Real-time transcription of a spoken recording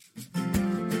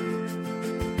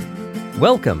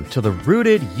Welcome to the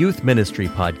Rooted Youth Ministry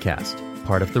Podcast,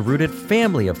 part of the Rooted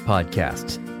family of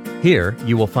podcasts. Here,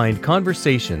 you will find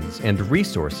conversations and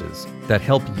resources that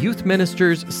help youth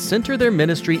ministers center their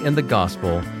ministry in the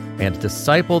gospel and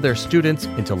disciple their students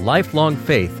into lifelong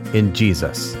faith in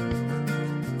Jesus.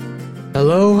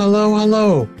 Hello, hello,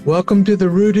 hello. Welcome to the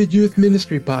Rooted Youth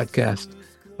Ministry Podcast.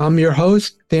 I'm your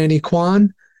host, Danny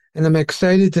Kwan, and I'm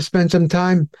excited to spend some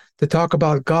time to talk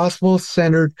about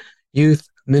gospel-centered youth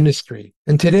ministry.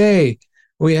 And today,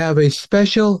 we have a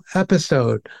special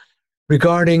episode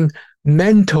regarding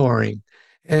mentoring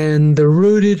and the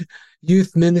Rooted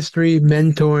Youth Ministry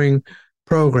Mentoring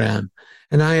Program.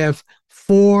 And I have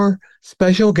 4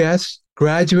 special guests,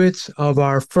 graduates of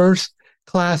our first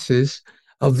classes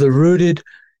of the Rooted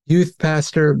Youth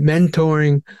Pastor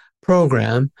Mentoring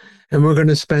Program, and we're going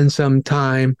to spend some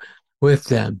time with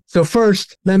them. So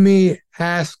first, let me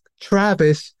ask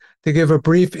Travis to give a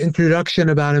brief introduction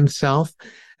about himself.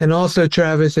 And also,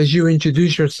 Travis, as you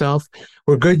introduce yourself,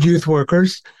 we're good youth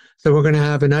workers, so we're going to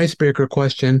have an icebreaker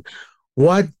question.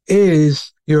 What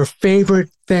is your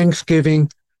favorite Thanksgiving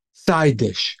side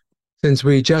dish? Since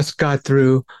we just got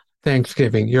through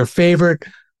Thanksgiving, your favorite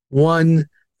one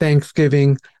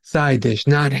Thanksgiving side dish,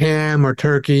 not ham or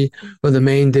turkey or the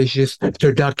main dishes,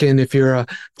 turducken if you're a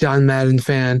John Madden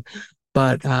fan,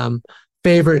 but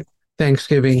favorite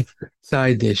Thanksgiving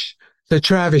side dish. So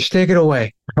Travis, take it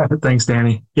away. Thanks,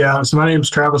 Danny. Yeah, so my name is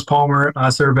Travis Palmer. I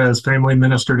serve as family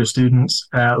minister to students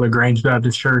at LaGrange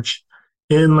Baptist Church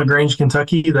in LaGrange,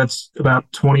 Kentucky. That's about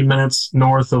 20 minutes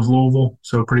north of Louisville,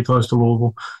 so pretty close to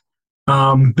Louisville.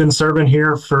 Been serving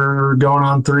here for going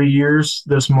on 3 years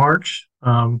this March.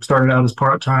 Started out as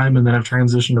part-time and then I've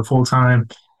transitioned to full-time,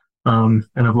 and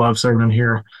I've loved serving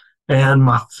here. And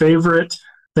my favorite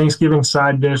Thanksgiving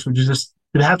side dish would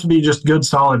it'd have to be just good,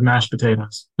 solid mashed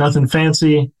potatoes. Nothing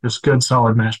fancy, just good,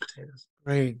 solid mashed potatoes.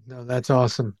 Great. No, that's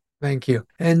awesome. Thank you.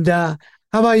 And how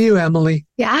about you, Emily?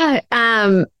 Yeah.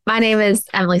 My name is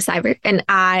Emily Seibert, and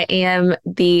I am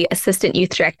the Assistant Youth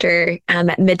Director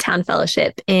at Midtown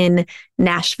Fellowship in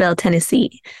Nashville,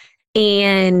 Tennessee.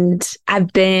 And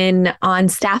I've been on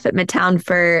staff at Midtown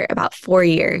for about 4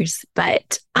 years,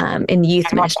 but in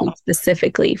youth ministry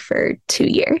specifically for 2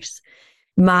 years.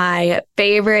 My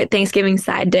favorite Thanksgiving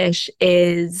side dish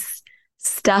is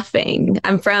stuffing.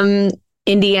 I'm from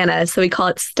Indiana, so we call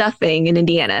it stuffing in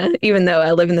Indiana, even though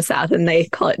I live in the South and they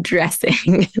call it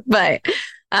dressing. But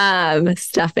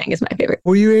stuffing is my favorite.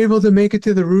 Were you able to make it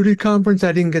to the Rooted conference?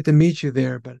 I didn't get to meet you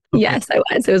there, but okay. Yes, I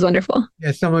was. It was wonderful.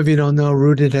 Yeah, some of you don't know,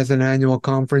 Rooted has an annual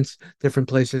conference, different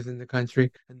places in the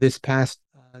country. And this past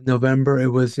November, it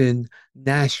was in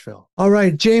Nashville. All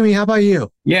right, Jamie, how about you?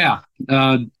 Yeah,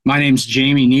 my name's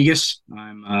Jamie Negus.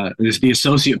 I'm the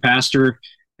associate pastor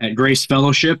at Grace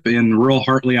Fellowship in rural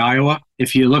Hartley, Iowa.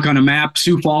 If you look on a map,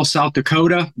 Sioux Falls, South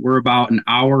Dakota, we're about an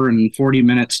hour and 40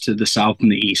 minutes to the south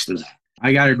and the east of that.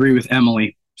 I got to agree with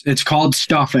Emily. It's called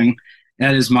stuffing.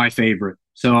 That is my favorite.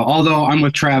 So although I'm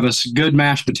with Travis, good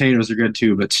mashed potatoes are good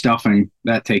too, but stuffing,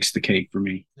 that takes the cake for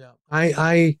me. Yeah,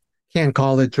 I can't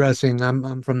call it dressing.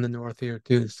 I'm from the north here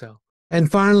too. So, and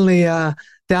finally,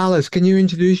 Dallas, can you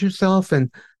introduce yourself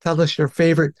and tell us your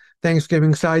favorite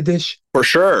Thanksgiving side dish? For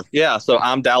sure. Yeah. So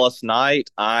I'm Dallas Knight.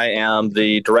 I am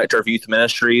the Director of Youth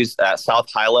Ministries at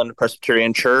South Highland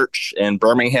Presbyterian Church in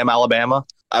Birmingham, Alabama.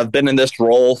 I've been in this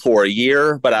role for a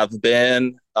year, but I've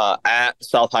been at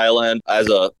South Highland as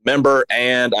a member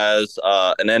and as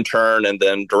an intern and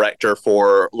then director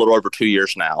for a little over 2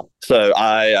 years now. So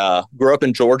I grew up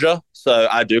in Georgia, so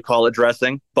I do call it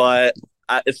dressing, but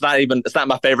it's not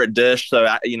my favorite dish. So,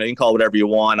 you can call it whatever you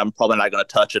want. I'm probably not going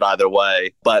to touch it either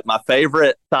way. But my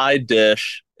favorite side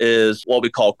dish is what we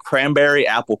call cranberry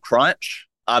apple crunch.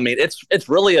 I mean, it's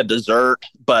really a dessert,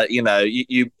 but you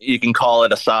can call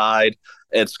it a side.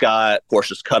 It's got, of course,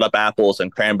 just cut up apples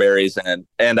and cranberries and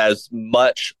as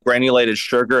much granulated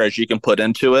sugar as you can put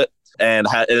into it. And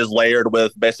it is layered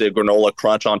with basically a granola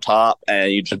crunch on top.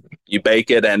 And you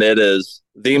bake it, and it is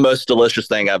the most delicious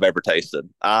thing I've ever tasted.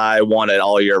 I want it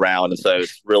all year round. And so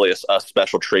it's really a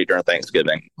special treat during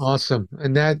Thanksgiving. Awesome.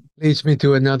 And that leads me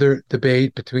to another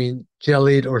debate between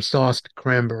jellied or sauced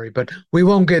cranberry, but we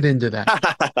won't get into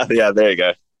that. Yeah, there you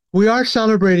go. We are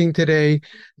celebrating today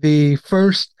the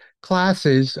first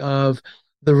classes of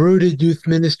the Rooted Youth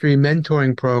Ministry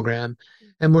Mentoring Program.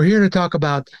 And we're here to talk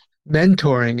about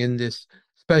mentoring in this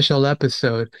special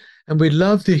episode. And we'd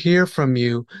love to hear from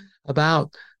you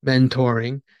about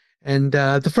mentoring. And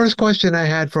the first question I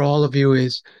had for all of you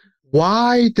is,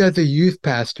 why does a youth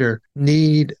pastor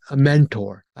need a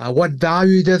mentor? What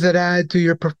value does it add to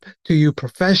you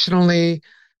professionally,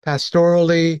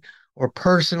 pastorally, or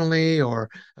personally or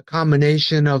a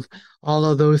combination of all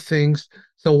of those things.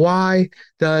 So why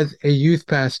does a youth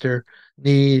pastor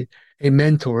need a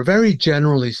mentor, very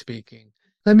generally speaking?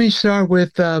 Let me start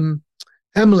with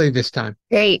Emily this time.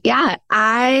 Great. Yeah.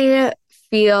 I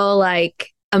feel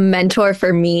like a mentor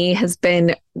for me has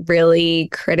been really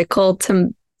critical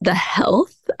to the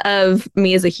health of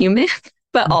me as a human,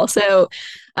 but also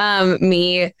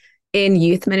me in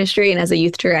youth ministry and as a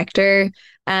youth director,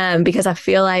 because I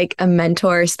feel like a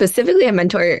mentor, specifically a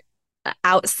mentor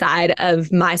outside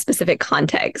of my specific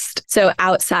context. So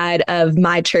outside of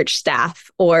my church staff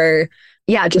or,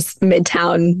 yeah, just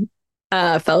Midtown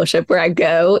fellowship where I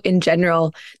go in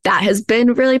general, that has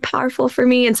been really powerful for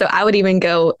me. And so I would even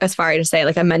go as far as to say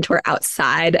like a mentor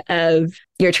outside of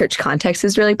your church context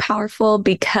is really powerful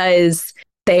because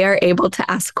they are able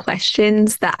to ask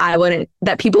questions that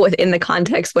that people within the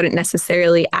context wouldn't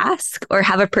necessarily ask, or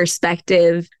have a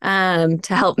perspective to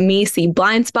help me see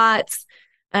blind spots,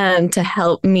 to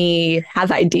help me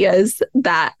have ideas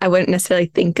that I wouldn't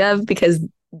necessarily think of because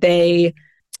they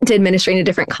did ministry in a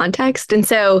different context. And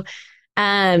so,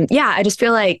 I just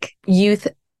feel like youth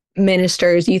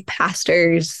ministers, youth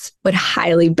pastors would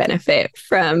highly benefit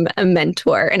from a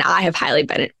mentor. And I have highly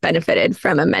benefited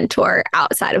from a mentor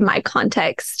outside of my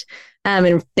context,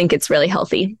 and think it's really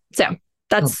healthy. So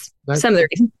that's some of the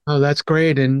reasons. Oh, that's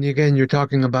great. And again, you're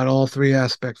talking about all three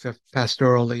aspects of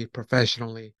pastorally,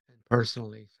 professionally, and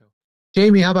personally. So,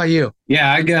 Jamie, how about you?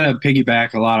 Yeah, I got to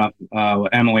piggyback a lot of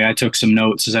Emily. I took some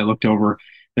notes as I looked over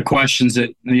the questions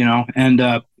that, and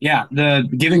the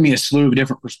giving me a slew of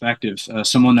different perspectives,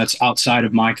 someone that's outside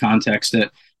of my context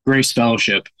at Grace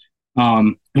Fellowship.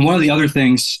 And one of the other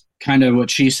things, kind of what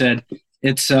she said,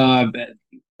 it's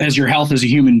as your health as a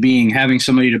human being, having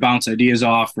somebody to bounce ideas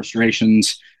off,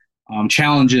 frustrations,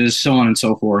 challenges, so on and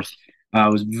so forth,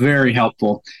 was very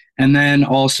helpful. And then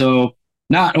also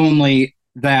not only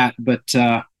that, but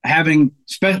having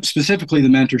specifically the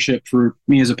mentorship for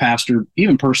me as a pastor,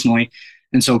 even personally,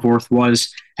 and so forth, was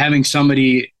having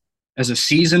somebody as a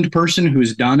seasoned person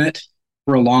who's done it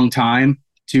for a long time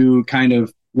to kind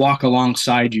of walk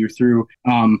alongside you through.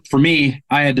 For me,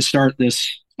 I had to start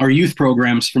our youth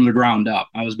programs from the ground up.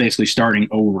 I was basically starting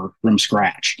over from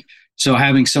scratch. So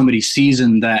having somebody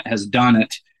seasoned that has done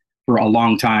it for a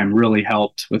long time really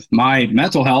helped with my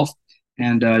mental health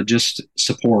and just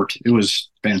support. It was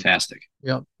fantastic.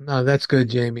 Yep. No, that's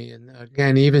good, Jamie. And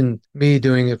again, even me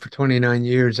doing it for 29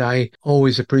 years, I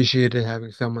always appreciated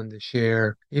having someone to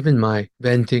share even my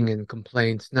venting and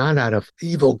complaints, not out of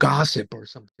evil gossip or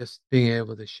something, just being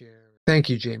able to share. Thank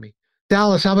you, Jamie.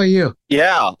 Dallas, how about you?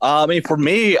 Yeah, for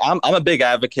me, I'm a big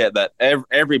advocate that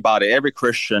every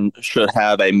Christian should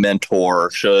have a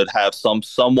mentor, should have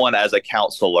someone as a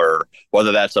counselor,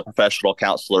 whether that's a professional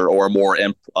counselor or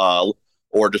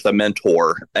or just a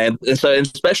mentor. And so, and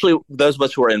especially those of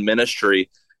us who are in ministry,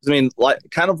 I mean, like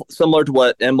kind of similar to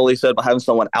what Emily said about having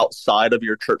someone outside of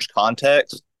your church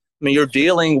context. I mean, you're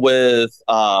dealing with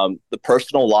the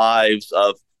personal lives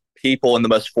of people in the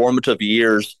most formative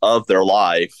years of their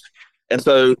life. And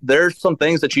so there's some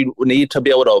things that you need to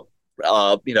be able to,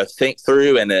 think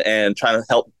through and try to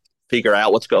help figure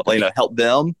out what's going, help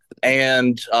them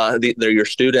and they're your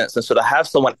students. And so to have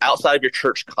someone outside of your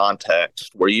church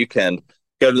context where you can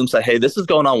go to them and say, hey, this is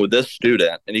going on with this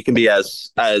student, and you can be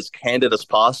as candid as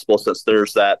possible, since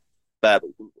there's that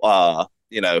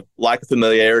lack of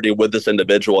familiarity with this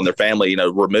individual and their family,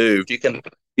 removed.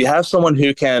 You have someone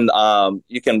who can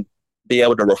you can be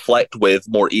able to reflect with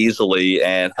more easily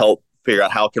and help figure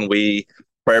out how can we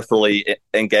prayerfully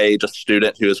engage a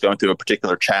student who is going through a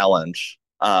particular challenge.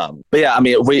 But yeah, I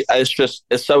mean,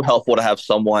 it's so helpful to have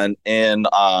someone in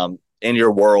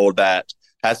your world that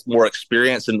has more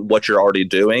experience in what you're already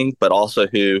doing, but also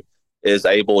who is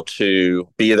able to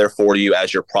be there for you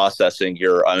as you're processing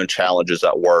your own challenges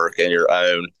at work and your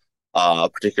own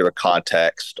particular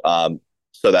context.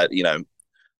 So that,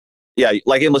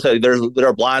 like Emma said, there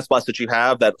are blind spots that you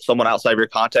have that someone outside of your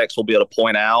context will be able to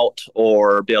point out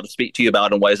or be able to speak to you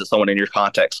about in ways that someone in your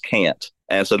context can't.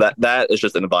 And so that is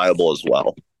just invaluable as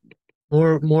well.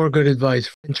 More good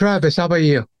advice. And Travis, how about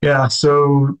you? Yeah,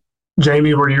 so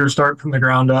Jamie, where you were starting from the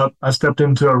ground up, I stepped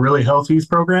into a really health youth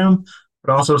program,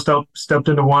 but also stepped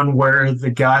into one where the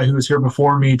guy who was here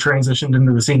before me transitioned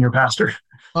into the senior pastor.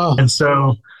 Oh. And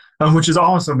so, which is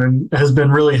awesome and has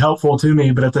been really helpful to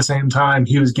me. But at the same time,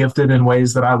 he was gifted in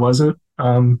ways that I wasn't,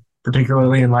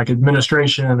 particularly in like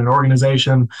administration and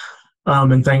organization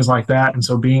and things like that. And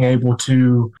so being able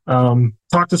to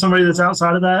talk to somebody that's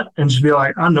outside of that and just be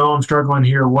like, I know I'm struggling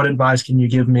here. What advice can you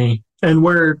give me? And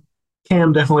where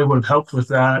Cam definitely would have helped with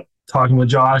that, talking with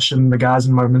Josh and the guys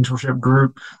in my mentorship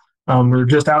group, were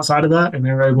just outside of that, and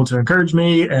they were able to encourage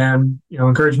me and,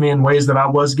 encourage me in ways that I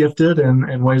was gifted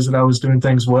and ways that I was doing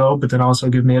things well, but then also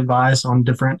give me advice on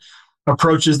different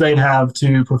approaches they'd have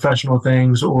to professional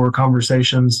things or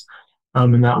conversations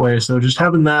in that way. So just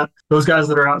having those guys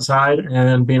that are outside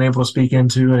and being able to speak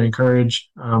into and encourage,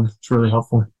 it's really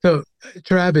helpful. So,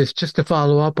 Travis, just to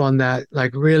follow up on that,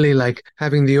 really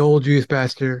having the old youth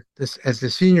pastor as the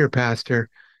senior pastor,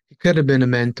 he could have been a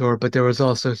mentor, but there was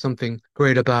also something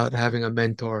great about having a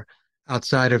mentor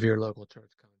outside of your local church.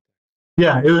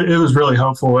 Yeah, it was really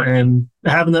helpful. And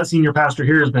having that senior pastor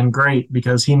here has been great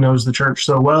because he knows the church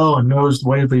so well and knows the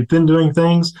way we've been doing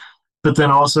things. But then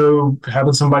also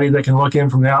having somebody that can look in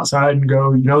from the outside and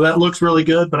go, that looks really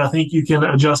good, but I think you can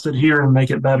adjust it here and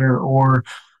make it better. Or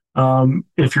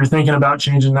if you're thinking about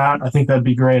changing that, I think that'd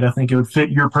be great. I think it would fit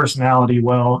your personality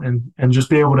well, and just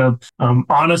be able to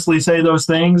honestly say those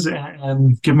things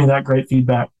and give me that great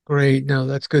feedback. Great. No,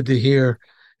 that's good to hear.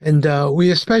 And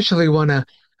we especially want to,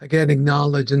 again,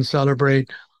 acknowledge and celebrate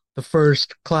the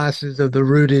first classes of the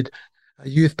Rooted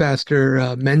Youth Pastor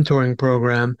Mentoring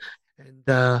Program.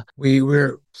 And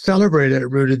we're celebrating at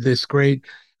Rooted this great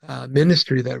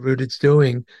ministry that Rooted's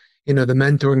doing. The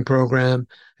mentoring program.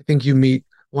 I think you meet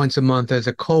once a month as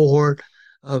a cohort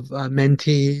of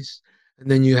mentees, and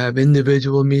then you have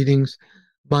individual meetings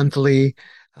monthly.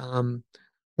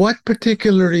 What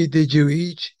particularly did you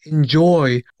each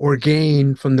enjoy or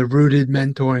gain from the Rooted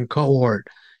mentoring cohort?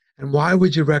 And why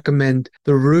would you recommend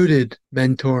the Rooted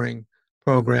mentoring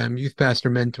program, youth pastor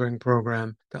mentoring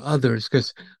program, to others?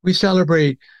 Because we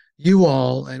celebrate you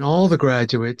all and all the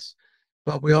graduates,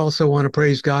 but we also want to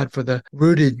praise God for the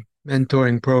Rooted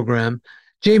mentoring program.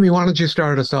 Jamie, why don't you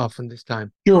start us off on this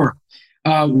time? Sure.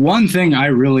 One thing I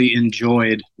really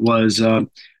enjoyed was the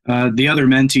other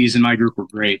mentees in my group were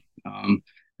great.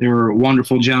 They were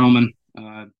wonderful gentlemen.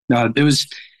 It was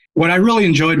what I really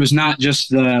enjoyed was not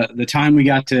just the time we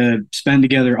got to spend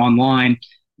together online,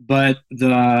 but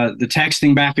the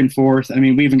texting back and forth. I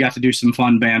mean, we even got to do some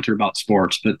fun banter about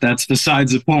sports, but that's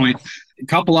besides the point. A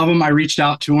couple of them, I reached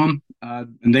out to them,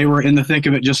 and they were in the thick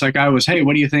of it just like I was. Hey,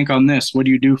 what do you think on this? What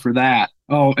do you do for that?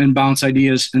 Oh, and bounce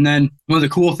ideas. And then one of the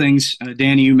cool things,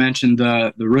 Danny, you mentioned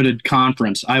the Rooted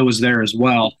conference. I was there as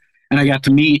well, and I got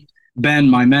to meet Ben,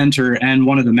 my mentor, and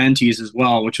one of the mentees as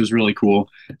well, which was really cool.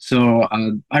 So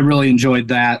I really enjoyed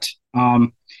that.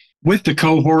 With the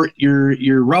cohort,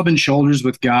 you're rubbing shoulders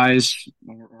with guys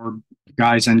or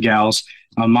guys and gals.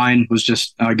 Mine was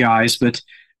just guys, but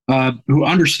who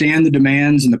understand the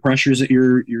demands and the pressures that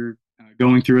you're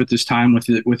going through at this time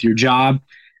with your job,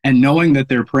 and knowing that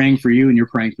they're praying for you and you're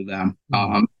praying for them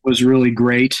was really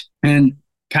great. And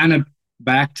kind of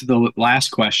back to the last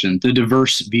question, the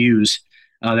diverse views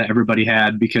that everybody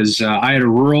had, because I had a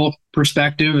rural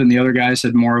perspective and the other guys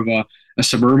had more of a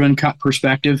suburban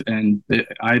perspective, and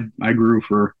I grew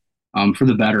for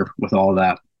the better with all of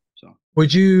that. So,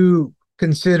 would you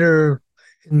consider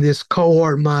in this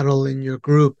cohort model in your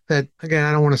group that, again,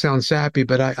 I don't want to sound sappy,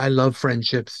 but I love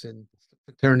friendships and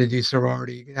fraternity,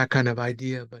 sorority, that kind of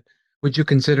idea, but would you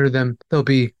consider them, they'll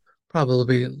be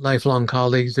probably lifelong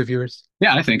colleagues of yours?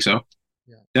 Yeah, I think so.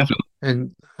 Yeah, definitely.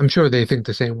 And I'm sure they think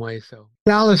the same way. So,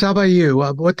 Dallas, how about you?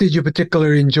 What did you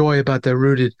particularly enjoy about the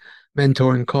Rooted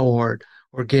mentoring cohort,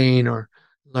 or gain or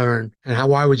learn? And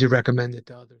why would you recommend it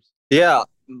to others? Yeah,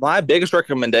 my biggest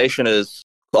recommendation is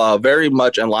very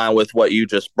much in line with what you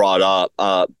just brought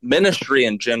up. Ministry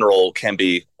in general can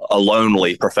be a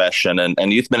lonely profession,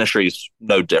 and youth ministry is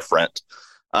no different.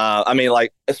 I mean,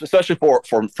 like, especially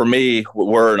for me,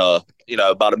 we're in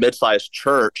about a mid-sized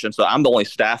church, and so I'm the only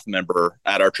staff member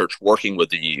at our church working with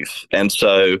the youth. And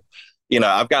so,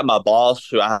 I've got my boss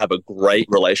who I have a great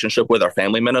relationship with, our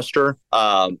family minister.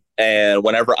 And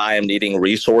whenever I am needing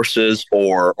resources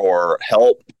or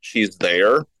help, she's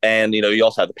there. And, you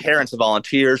also have the parents and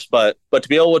volunteers, but to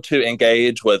be able to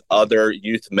engage with other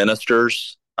youth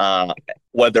ministers,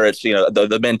 whether it's,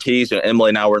 the mentees, Emily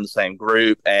and I were in the same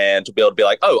group, and to be able to be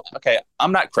like, oh, okay,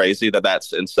 I'm not crazy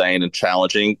that's insane and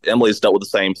challenging. Emily's dealt with the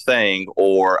same thing.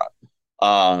 Or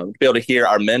to be able to hear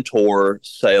our mentor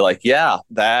say, like, yeah,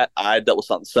 that I dealt with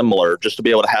something similar, just to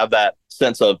be able to have that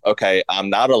sense of, okay,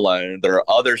 I'm not alone. There are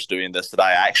others doing this that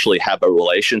I actually have a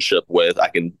relationship with. I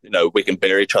can, we can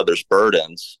bear each other's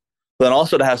burdens. But then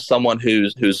also to have someone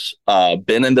who's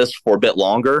been in this for a bit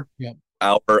longer. Yep.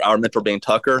 Our mentor being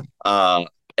Tucker.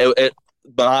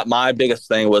 But my biggest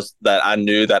thing was that I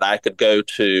knew that I could go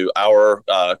to our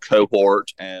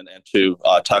cohort and to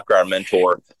Tucker, our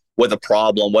mentor, with a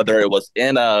problem, whether it was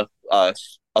in a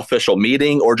official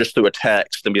meeting or just through a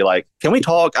text and be like, can we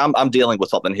talk? I'm dealing with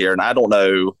something here and I don't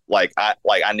know,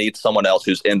 I need someone else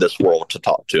who's in this world to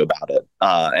talk to about it.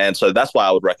 And so that's why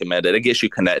I would recommend it. It gets you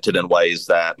connected in ways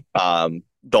that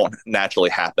don't naturally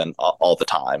happen all the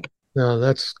time. No,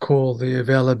 that's cool. The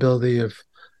availability of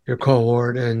your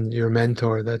cohort and your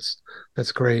mentor. That's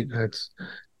great. That's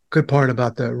good part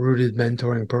about the Rooted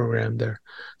mentoring program. There are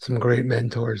some great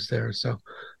mentors there. So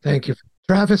thank you.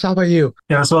 Travis, how about you?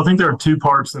 Yeah, so I think there are two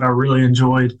parts that I really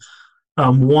enjoyed.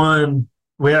 One,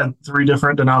 we had 3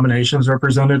 different denominations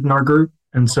represented in our group.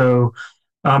 And so,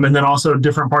 and then also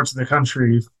different parts of the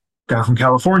country. A guy from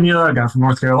California, a guy from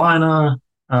North Carolina,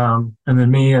 and then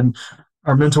me and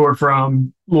our mentor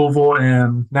from Louisville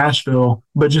and Nashville.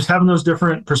 But just having those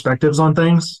different perspectives on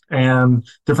things and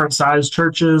different size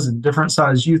churches and different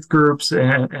size youth groups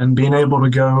and being able to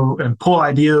go and pull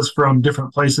ideas from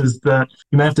different places that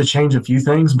you may have to change a few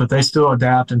things, but they still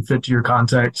adapt and fit to your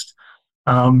context.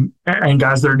 And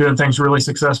guys that are doing things really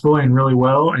successfully and really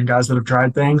well, and guys that have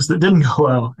tried things that didn't go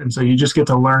well. And so you just get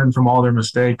to learn from all their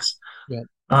mistakes. Yeah.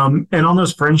 And on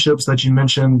those friendships that you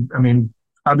mentioned, I mean,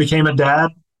 I became a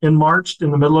dad in March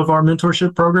in the middle of our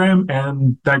mentorship program.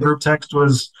 And that group text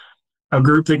was a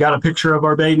group that got a picture of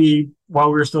our baby while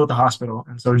we were still at the hospital.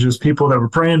 And so just people that were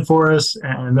praying for us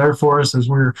and there for us as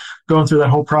we were going through that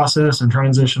whole process and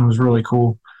transition was really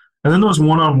cool. And then those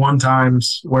one-on-one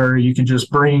times where you could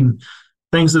just bring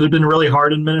things that have been really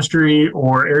hard in ministry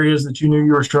or areas that you knew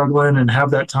you were struggling and have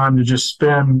that time to just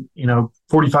spend,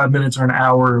 45 minutes or an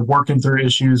hour working through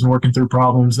issues and working through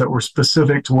problems that were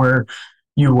specific to where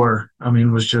you were. I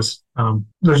mean, was just,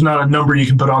 there's not a number you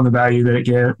can put on the value that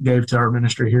it gave to our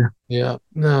ministry here. Yeah,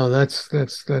 no, that's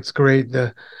great.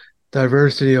 The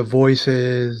diversity of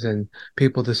voices and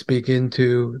people to speak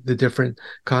into the different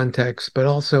contexts, but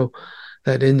also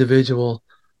that individual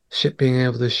being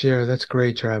able to share. That's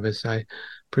great, Travis. I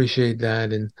appreciate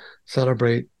that and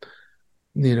celebrate,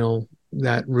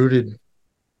 that Rooted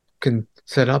can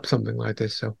set up something like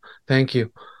this. So thank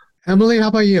you. Emily, how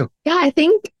about you? Yeah,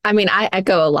 I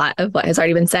echo a lot of what has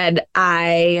already been said.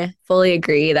 I fully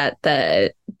agree that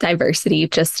the diversity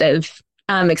just of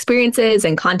experiences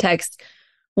and contexts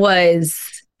was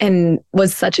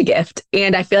such a gift.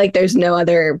 And I feel like there's no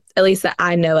other, at least that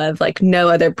I know of, like no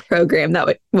other program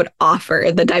that would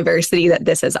offer the diversity that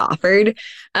this has offered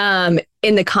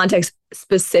in the context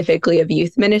specifically of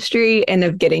youth ministry and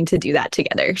of getting to do that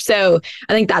together. So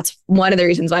I think that's one of the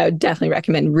reasons why I would definitely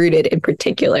recommend Rooted in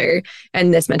particular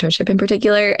and this mentorship in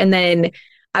particular. And then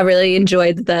I really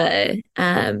enjoyed the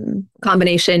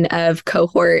combination of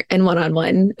cohort and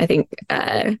one-on-one. I think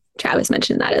Travis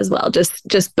mentioned that as well.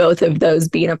 Just both of those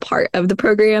being a part of the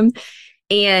program.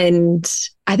 And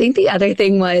I think the other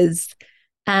thing was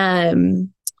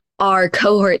our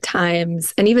cohort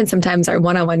times and even sometimes our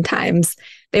one-on-one times,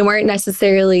 they weren't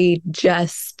necessarily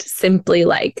just simply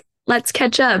like, let's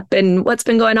catch up and what's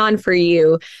been going on for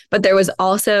you. But there was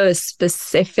also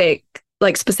specific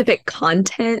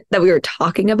content that we were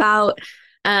talking about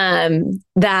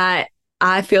that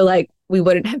I feel like we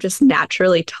wouldn't have just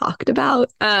naturally talked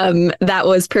about that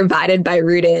was provided by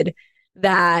Rooted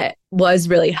that was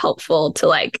really helpful to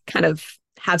like kind of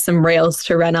have some rails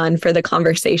to run on for the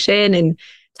conversation and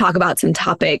talk about some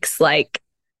topics like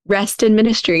rest in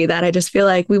ministry that I just feel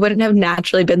like we wouldn't have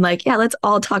naturally been like, yeah, let's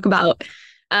all talk about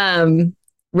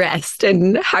rest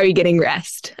and how are you getting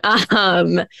rest.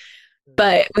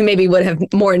 But we maybe would have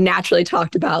more naturally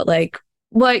talked about like,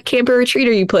 what camper retreat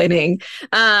are you planning?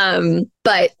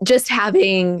 But just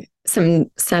having some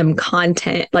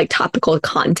content, like topical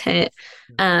content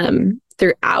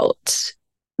throughout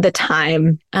the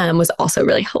time was also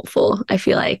really helpful, I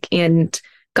feel like, and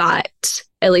got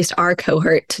at least our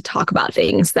cohort to talk about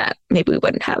things that maybe we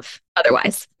wouldn't have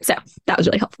otherwise. So that was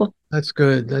really helpful. That's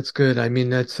good. That's good. I mean,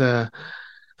 that's,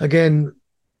 again,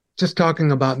 just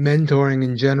talking about mentoring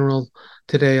in general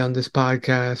today on this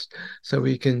podcast so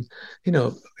we can,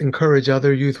 encourage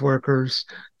other youth workers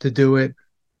to do it,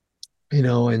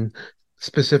 and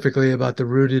specifically about the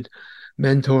Rooted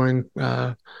mentoring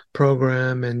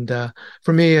program. And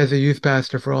for me as a youth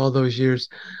pastor for all those years,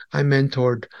 I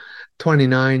mentored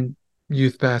 29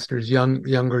 youth pastors,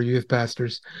 younger youth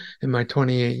pastors in my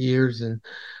 28 years. And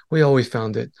we always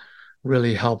found it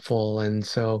really helpful. And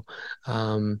so,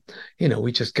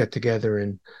 we just get together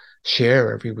and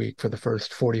share every week for the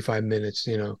first 45 minutes.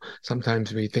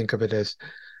 Sometimes we think of it as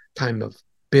time of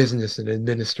business and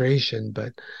administration,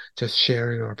 but just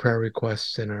sharing our prayer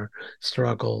requests and our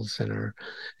struggles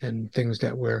and things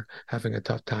that we're having a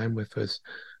tough time with was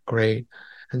great.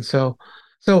 And so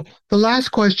the last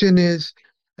question is,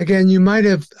 again, you might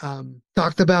have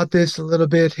talked about this a little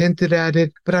bit, hinted at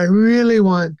it, but I really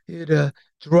want you to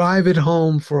drive it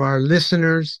home for our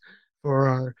listeners, for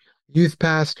our youth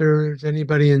pastors,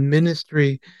 anybody in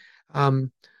ministry.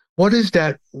 What is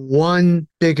that one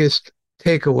biggest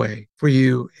takeaway for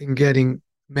you in getting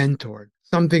mentored?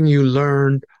 Something you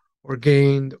learned or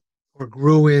gained or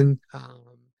grew in,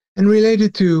 and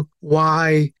related to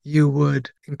why you would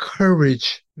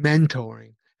encourage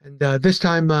mentoring. And this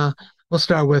time, we'll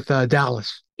start with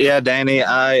Dallas. Yeah, Danny,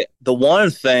 the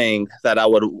one thing that I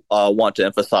would want to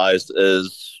emphasize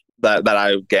is that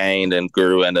I've gained and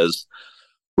grew in is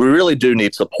we really do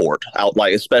need support out,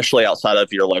 like especially outside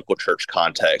of your local church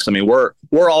context. I mean, we're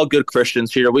all good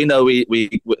Christians here. We know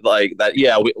we like that.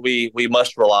 Yeah, we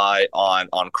must rely on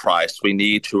Christ. We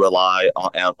need to rely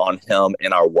on Him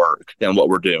in our work and what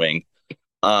we're doing,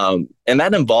 and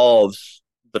that involves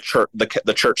the church,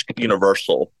 the church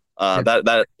universal.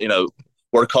 That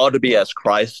we're called to be as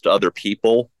Christ to other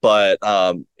people, but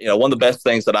one of the best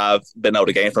things that I've been able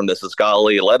to gain from this is,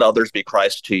 golly, let others be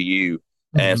Christ to you,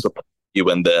 and support you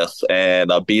in this,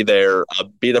 and be there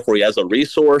for you as a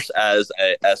resource, as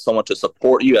someone to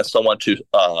support you, as someone to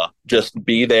just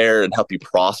be there and help you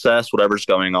process whatever's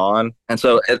going on. And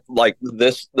so, like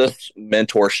this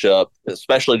mentorship,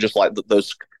 especially just like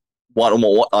those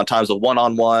on times of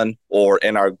one-on-one or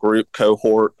in our group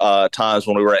cohort times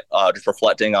when we were just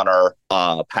reflecting on our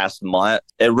past month,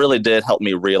 it really did help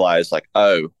me realize, like,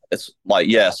 oh, it's like,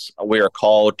 yes, we are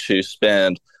called to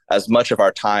spend as much of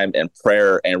our time in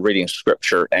prayer and reading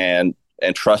scripture and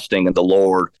trusting in the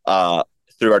Lord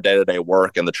through our day-to-day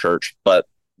work in the church. But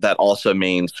that also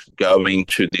means going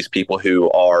to these people who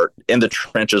are in the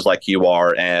trenches like you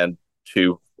are, and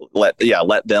to let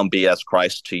them be as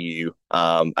Christ to you,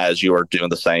 as you are doing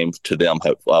the same to them,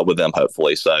 with them,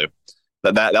 hopefully. So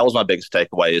that was my biggest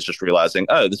takeaway, is just realizing,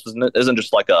 oh, this isn't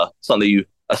just like something you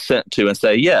assent to and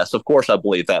say, yes, of course I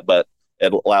believe that, but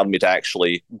it allowed me to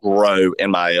actually grow in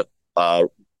my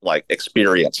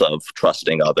experience of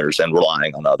trusting others and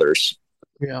relying on others.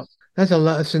 Yeah, that's a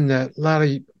lesson that a lot of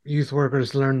youth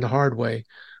workers learn the hard way.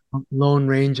 Lone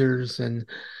rangers, and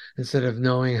instead of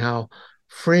knowing how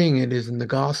freeing it is in the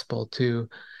gospel to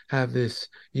have this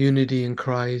unity in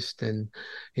Christ and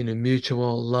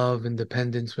mutual love and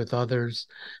dependence with others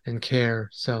and care.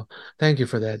 So thank you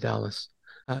for that, Dallas.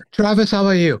 Travis, how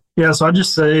about you? Yeah, so I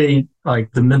just say,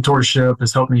 like, the mentorship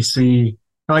has helped me see,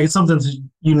 like, it's something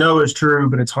is true,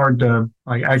 but it's hard to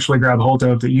actually grab hold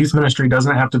of. That youth ministry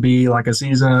doesn't have to be like a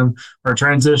season or a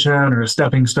transition or a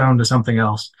stepping stone to something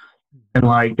else. And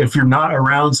like, if you're not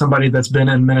around somebody that's been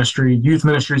in ministry, youth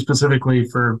ministry specifically,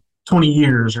 for 20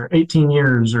 years or 18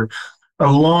 years or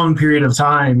a long period of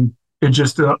time, it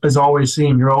just is always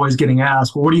seen. You're always getting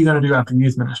asked, well, what are you going to do after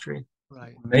youth ministry?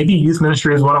 Right. Maybe youth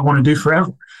ministry is what I want to do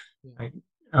forever. Yeah.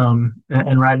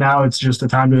 And right now it's just a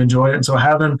time to enjoy it. And so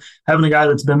having a guy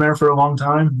that's been there for a long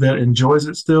time, that enjoys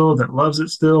it still, that loves it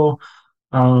still,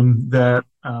 that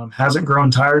hasn't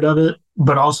grown tired of it,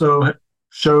 but also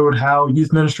showed how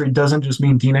youth ministry doesn't just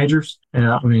mean teenagers.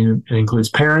 I mean, it includes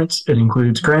parents, it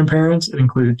includes grandparents, it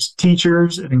includes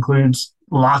teachers, it includes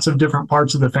lots of different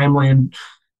parts of the family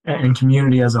and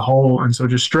community as a whole. And so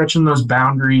just stretching those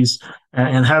boundaries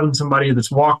and having somebody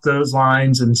that's walked those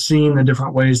lines and seeing the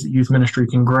different ways that youth ministry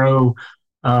can grow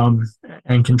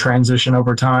and can transition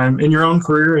over time in your own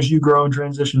career as you grow and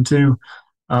transition too,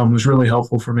 was really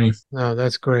helpful for me. Oh,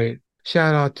 that's great.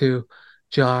 Shout out to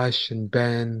Josh and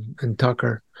Ben and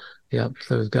Tucker. Yep,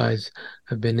 those guys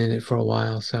have been in it for a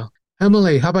while. So,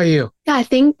 Emily, how about you? Yeah, I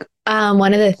think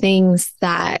one of the things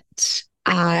that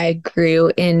I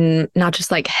grew in, not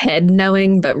just like head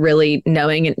knowing, but really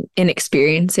knowing and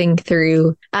experiencing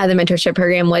through the mentorship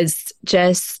program, was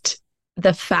just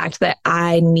the fact that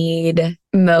I need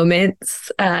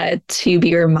moments to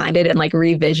be reminded and like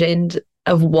revisioned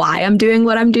of why I'm doing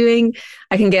what I'm doing.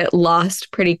 I can get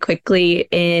lost pretty quickly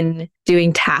in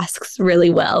doing tasks really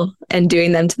well and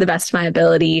doing them to the best of my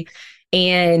ability,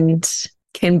 and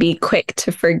can be quick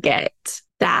to forget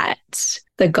that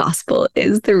the gospel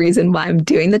is the reason why I'm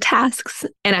doing the tasks.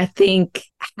 And I think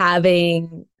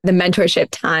having the mentorship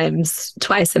times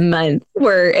twice a month,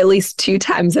 or at least 2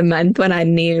 times a month, when I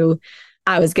knew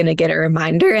I was going to get a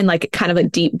reminder and like kind of a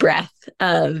deep breath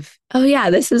of, oh yeah,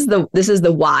 this is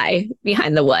the why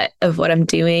behind the what of what I'm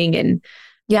doing. And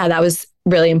yeah, that was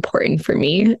really important for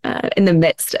me in the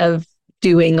midst of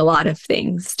doing a lot of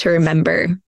things, to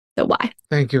remember the why.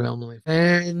 Thank you, Emily.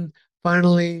 And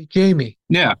finally, Jamie.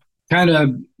 Yeah, kind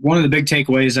of one of the big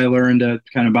takeaways I learned,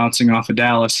 kind of bouncing off of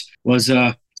Dallas, was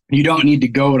you don't need to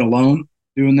go it alone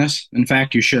doing this. In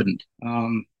fact, you shouldn't.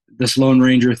 this Lone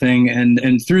Ranger thing.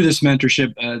 And through this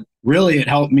mentorship, really it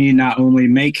helped me not only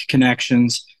make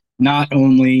connections, not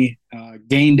only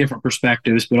gain different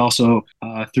perspectives, but also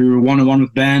through one-on-one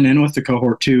with Ben and with the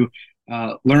cohort too,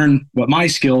 learn what my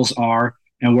skills are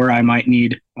and where I might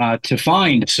need to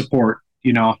find support,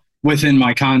 within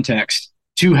my context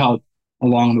to help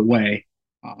along the way.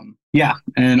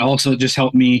 And also just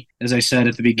helped me, as I said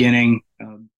at the beginning,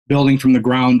 building from the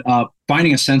ground up,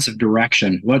 finding a sense of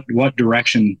direction, what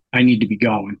direction I need to be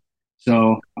going.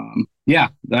 So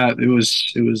that it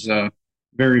was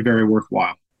very, very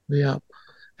worthwhile. Yeah.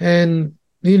 And,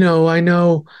 I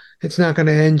know it's not going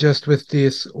to end just with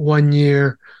this 1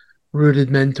 year rooted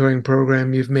mentoring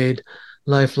program. You've made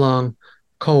lifelong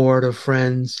cohort of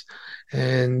friends,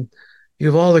 and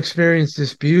you've all experienced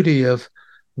this beauty of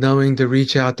knowing to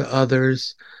reach out to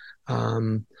others,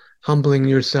 humbling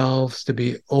yourselves to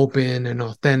be open and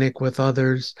authentic with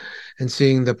others, and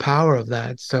seeing the power of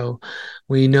that. So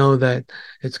we know that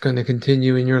it's going to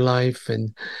continue in your life.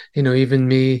 And, even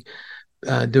me,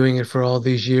 doing it for all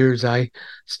these years, I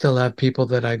still have people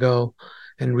that I go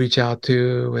and reach out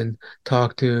to and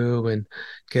talk to and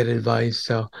get advice.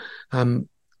 So I'm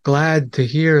glad to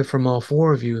hear from all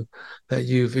four of you that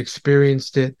you've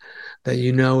experienced it, that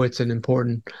it's an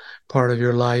important part of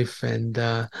your life, and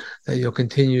that you'll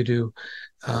continue to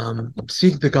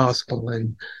seek the gospel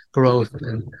and growth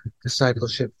and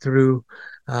discipleship through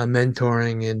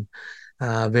mentoring in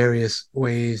various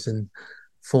ways and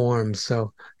forms.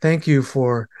 So thank you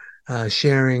for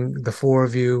sharing, the four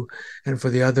of you, and for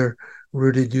the other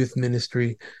Rooted Youth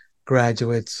Ministry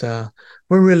graduates.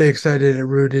 We're really excited at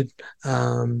Rooted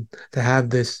to have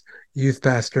this youth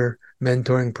pastor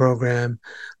mentoring program.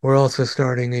 We're also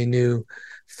starting a new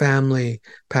family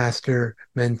pastor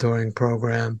mentoring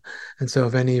program. And so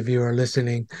if any of you are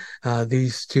listening,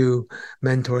 these two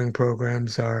mentoring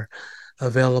programs are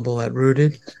available at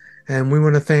Rooted. And we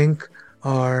want to thank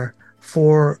our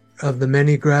four of the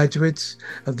many graduates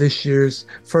of this year's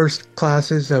first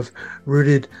classes of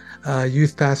Rooted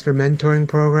Youth Pastor Mentoring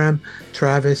Program: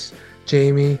 Travis,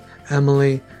 Jamie,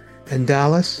 Emily, and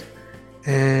Dallas.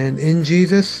 And in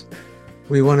Jesus,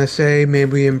 we want to say, may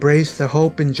we embrace the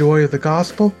hope and joy of the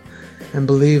gospel and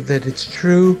believe that it's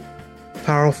true,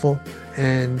 powerful,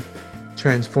 and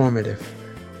transformative.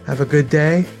 Have a good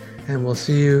day, and we'll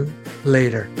see you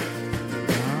later.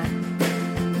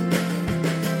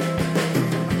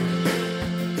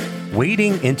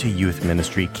 Wading into youth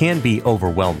ministry can be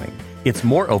overwhelming. It's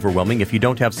more overwhelming if you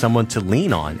don't have someone to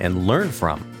lean on and learn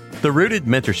from. The Rooted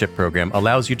Mentorship Program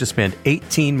allows you to spend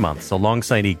 18 months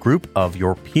alongside a group of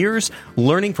your peers,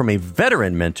 learning from a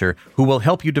veteran mentor who will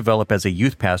help you develop as a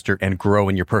youth pastor and grow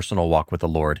in your personal walk with the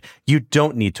Lord. You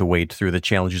don't need to wade through the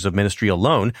challenges of ministry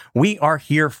alone. We are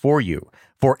here for you.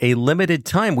 For a limited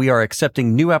time, we are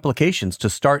accepting new applications to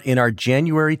start in our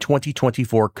January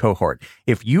 2024 cohort.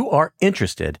 If you are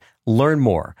interested, learn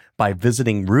more by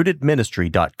visiting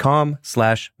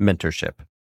rootedministry.com/mentorship.